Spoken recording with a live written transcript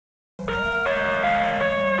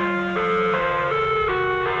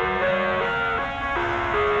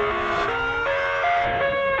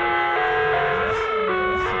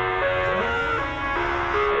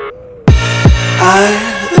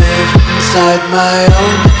inside my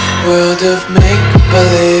own world of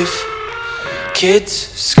make-believe. Kids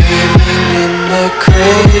screaming in the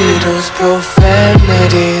cradles,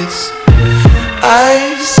 profanities.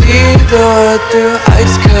 I see the world through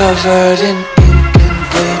ice covered in ink and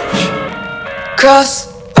bleach. Cross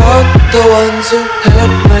out the ones who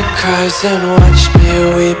heard my cries and watched me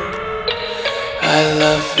weep. I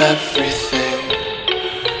love everything.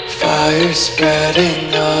 Fire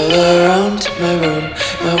spreading all around my room.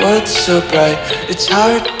 My world's so bright, it's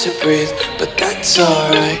hard to breathe, but that's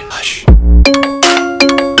alright. Hush.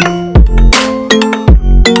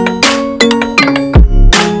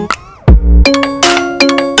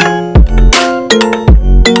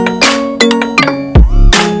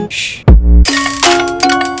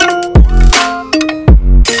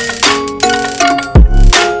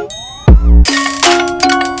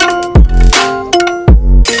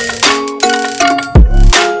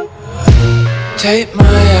 Tape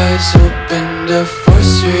my eyes open to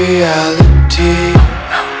force reality.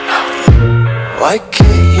 Why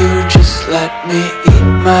can't you just let me eat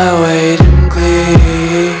my weight in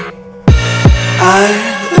glee? I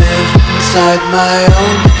live inside my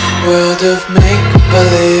own world of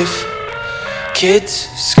make-believe. Kids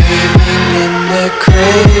screaming in their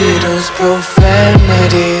cradles,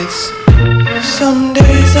 profanities. Some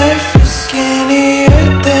days I feel skinnier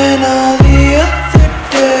than all the other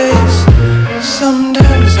days.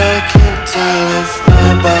 Sometimes I can't tell if my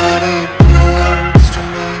body belongs to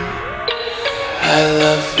me. I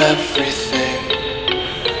love everything.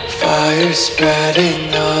 Fire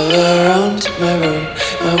spreading all around my room.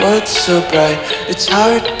 My world's so bright, it's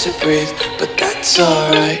hard to breathe, but that's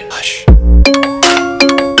alright. Hush.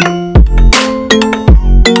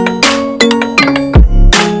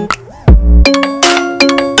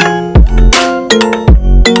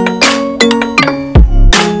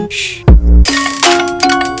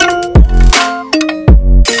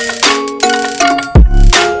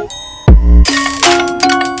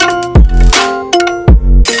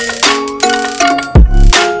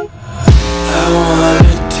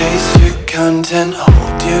 Content,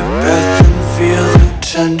 hold your breath and feel the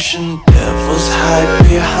tension. Devils hide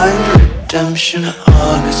behind redemption.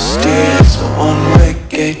 Honesty is a one-way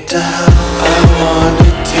gate to hell. I wanna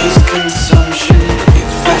taste consumption,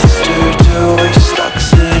 breathe faster to waste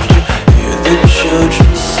oxygen. Hear the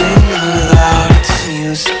children sing aloud. It's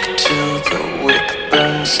music till the wick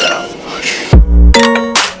burns out.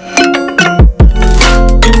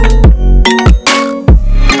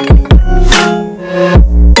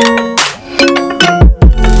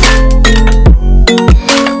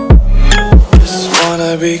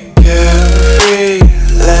 Be carefree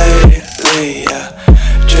lately, yeah.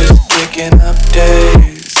 Just kicking up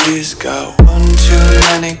daisies. Got one too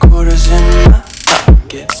many quarters in my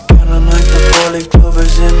pockets. Counting like the four-leaf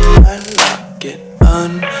clovers in my locket.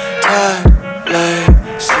 Untied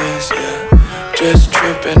laces, yeah. Just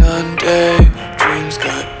tripping on daydreams.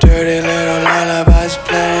 Got dirty little lullabies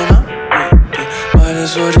playing on repeat. Might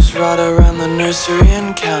as well just ride around the nursery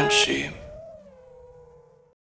and count sheep.